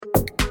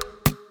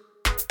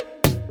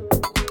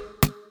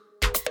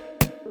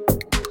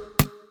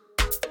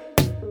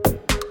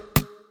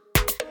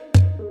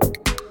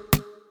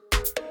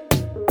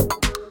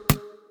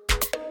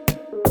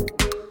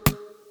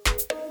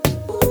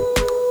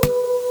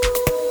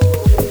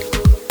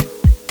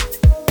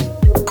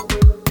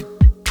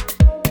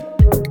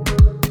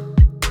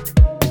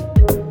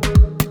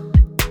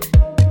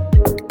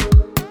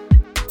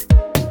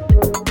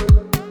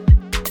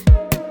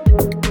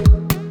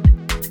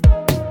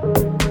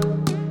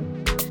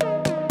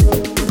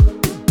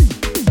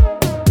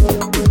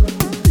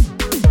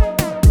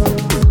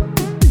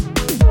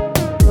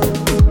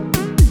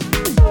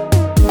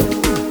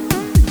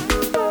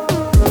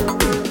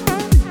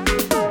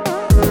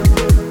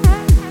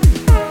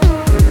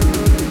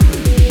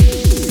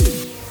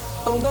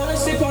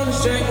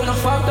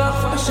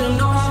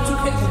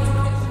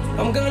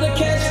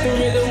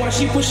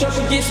she push up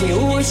against me.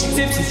 Ooh, she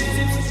tipsy.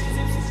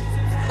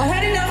 I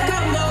had enough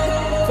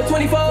combo for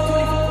 24.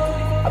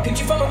 I picked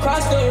you from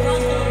across the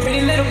room.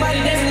 Pretty little body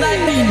dancing like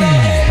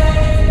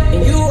that.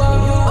 And you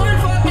are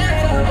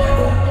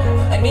unforgettable.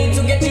 I need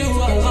to get you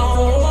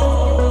alone.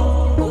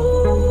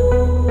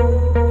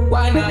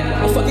 Why not?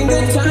 A fucking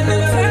good time,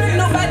 never hurt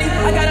nobody.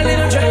 I got a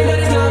little drink, but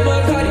it's not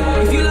Bacardi.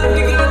 If you love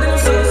me, then I'm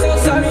so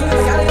sorry. I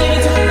gotta give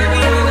it to you, let me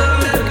in on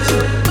that.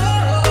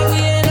 Oh, we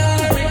in a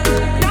hurry.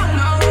 No,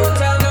 don't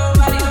tell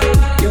nobody.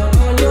 You're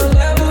on your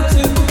level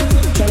too.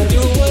 Tryna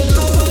do what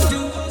lovers do.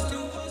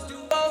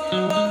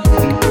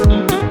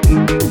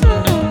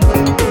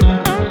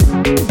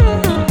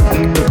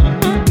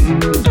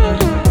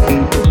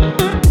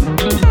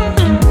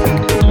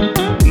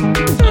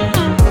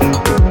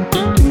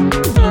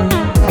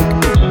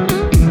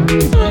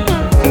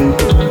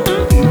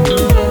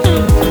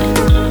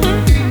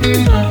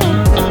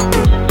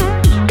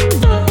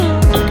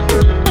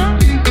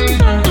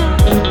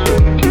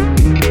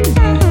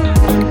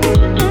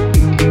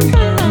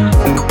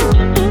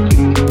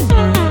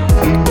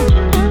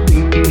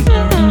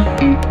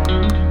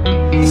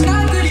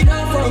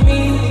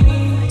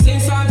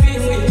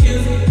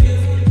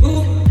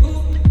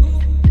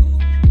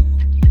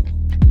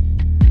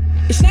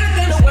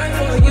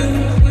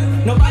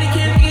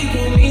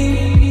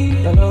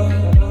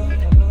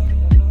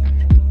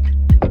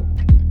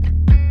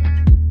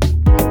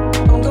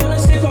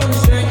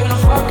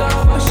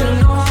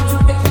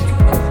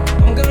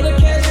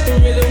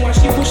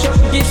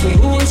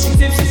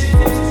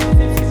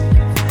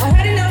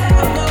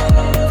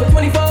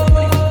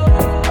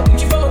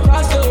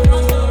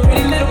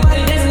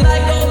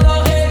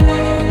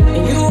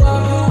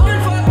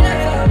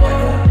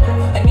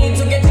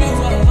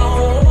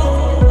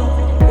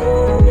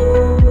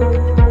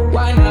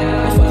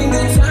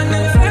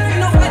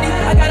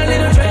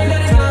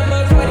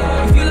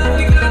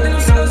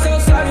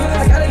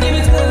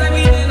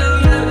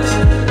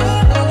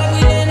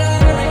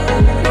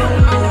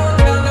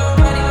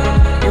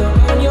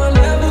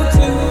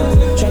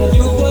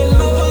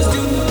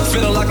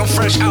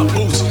 Fresh out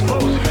boots.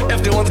 If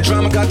they want the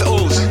drama, got the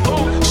ooze.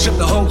 Ship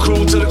the whole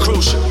crew to the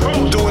cruise ship.